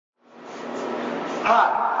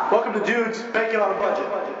Hi, welcome to Dudes Bacon on a Budget.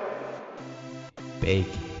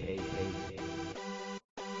 Bacon.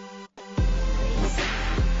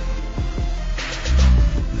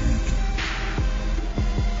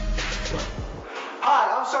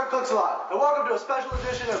 Hi, I'm Sir Cooks-A-Lot, and welcome to a special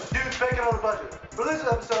edition of Dudes Bacon on a Budget. For this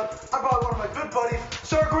episode, I brought one of my good buddies,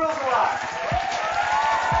 Sir Grills-A-Lot.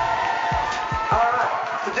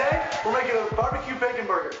 Alright, today we're making a barbecue bacon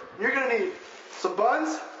burger. You're gonna need some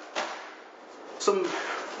buns, some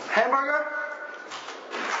hamburger,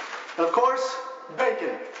 and of course,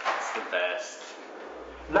 bacon. It's the best.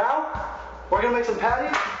 Now, we're gonna make some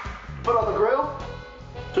patties, put on the grill.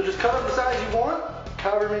 So just cut them the size you want,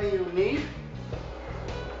 however many you need.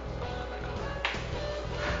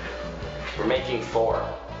 We're making 4.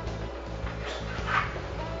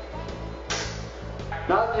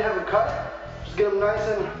 Now that you have them cut, just get them nice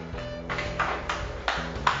and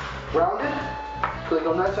rounded, so they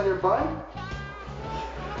go nice on your bun.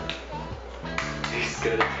 He's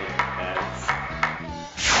good at making patties.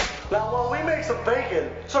 Now while we make some bacon,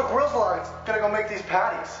 so Grills-A-Lot's gonna go make these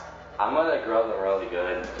patties. I'm gonna grill them really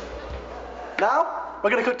good. Now, we're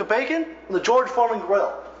gonna cook the bacon on the George Foreman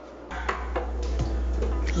grill.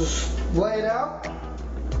 Just lay it out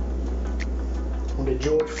on the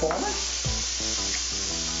George Foreman.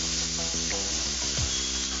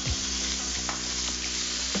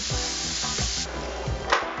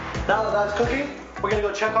 Now that that's cooking, we're gonna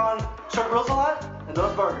go check on Sir Grills-A-Lot and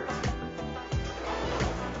those burgers.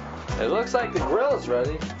 It looks like the grill is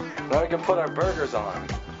ready. Now we can put our burgers on.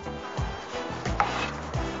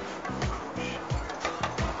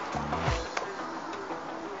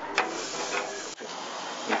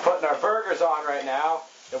 We're putting our burgers on right now.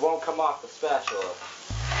 It won't come off the spatula.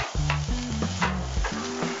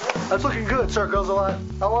 That's looking good, Sir Grills-A-Lot.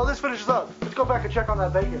 Now while this finishes up, let's go back and check on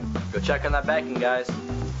that bacon. Go check on that bacon, guys.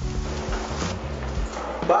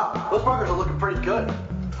 Wow, those burgers are looking pretty good.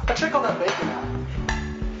 Let's check on that bacon now.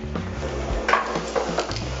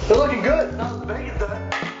 They're looking good. Now that the bacon's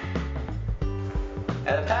done.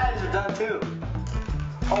 And the patties are done too.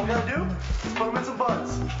 All we gotta do is put them in some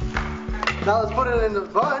buns. Now let's put it in the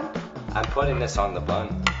bun. I'm putting this on the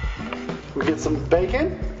bun. We get some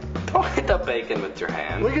bacon. Don't hit the bacon with your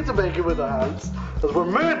hand. We get some bacon with our hands. Because we're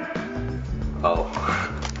men. Oh.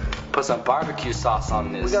 Put some barbecue sauce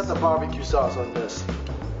on this. We got the barbecue sauce on this.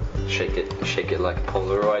 Shake it like a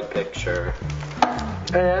Polaroid picture.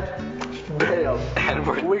 And bam. And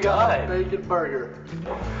We got done. a bacon burger.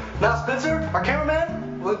 Now Spencer, our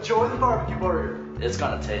cameraman, will enjoy the barbecue burger. It's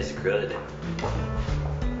gonna taste good.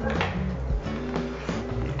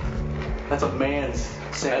 That's a man's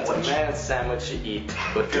sandwich. That's a man's sandwich you eat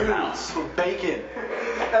with your mouth. Dudes with bacon.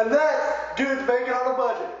 And that's Dudes Bacon on a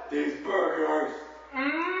Budget. These burgers.